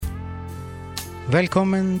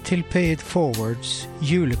Velkommen til Pay It Forwards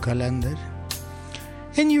julekalender.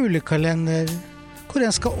 En julekalender hvor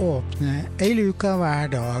jeg skal åpne en luke hver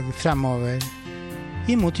dag fremover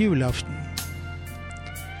imot julaften.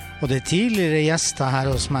 Og det tidligere gjester her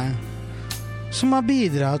hos meg som har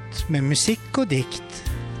bidratt med musikk og dikt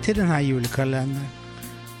til denne julekalenderen.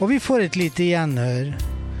 Og vi får et lite gjenhør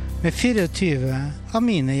med 24 av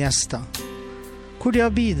mine gjester, hvor de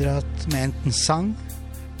har bidratt med enten sang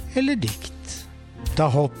eller dikt. Da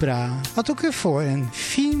håper jeg at dere får en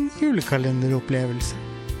fin julekalenderopplevelse.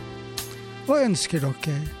 Og ønsker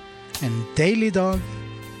dere en deilig dag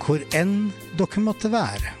hvor enn dere måtte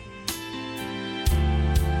være.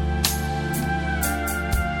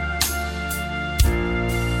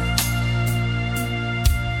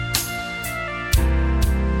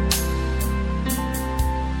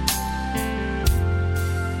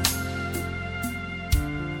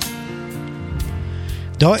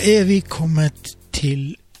 Da vi kommet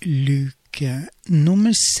til luke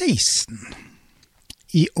nummer 16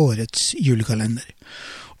 i årets julekalender.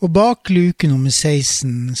 Og bak luke nummer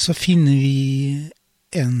 16 så finner vi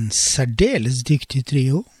en særdeles dyktig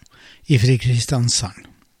trio fra Kristiansand.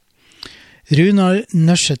 Runar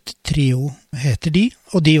Nørseth Trio heter de,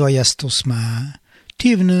 og de var gjest hos meg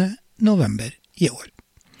 20. november i år.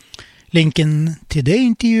 Linken til det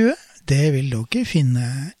intervjuet, det vil dere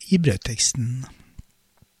finne i brødteksten.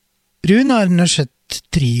 Runar Nørseth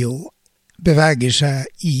Trio beveger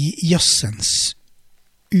seg i jazzens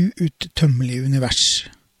uuttømmelige univers.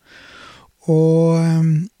 Og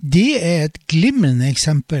det et glimrende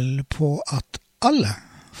eksempel på at alle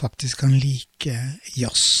faktisk kan like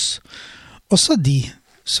jazz. Også de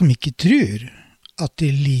som ikke tror at de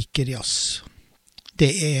liker jazz. Det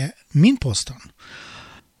min påstand.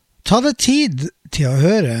 Ta deg tid til å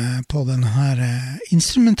høre på denne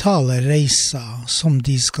instrumentale reisa som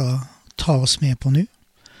de skal ta oss med på nå,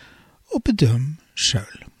 og bedøm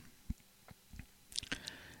selv.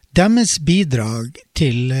 Deres bidrag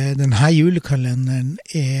til denne julekalenderen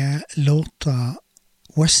låta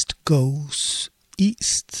West Goes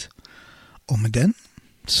East, og med den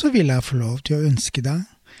så vil jeg få lov til å ønske deg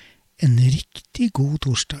en riktig god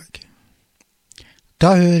torsdag.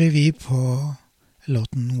 Da hører vi på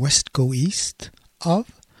låten West Go East av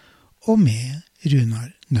og med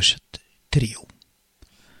Runar Nørseth Trio.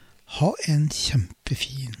 Ha en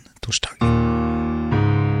kjempefin torsdag.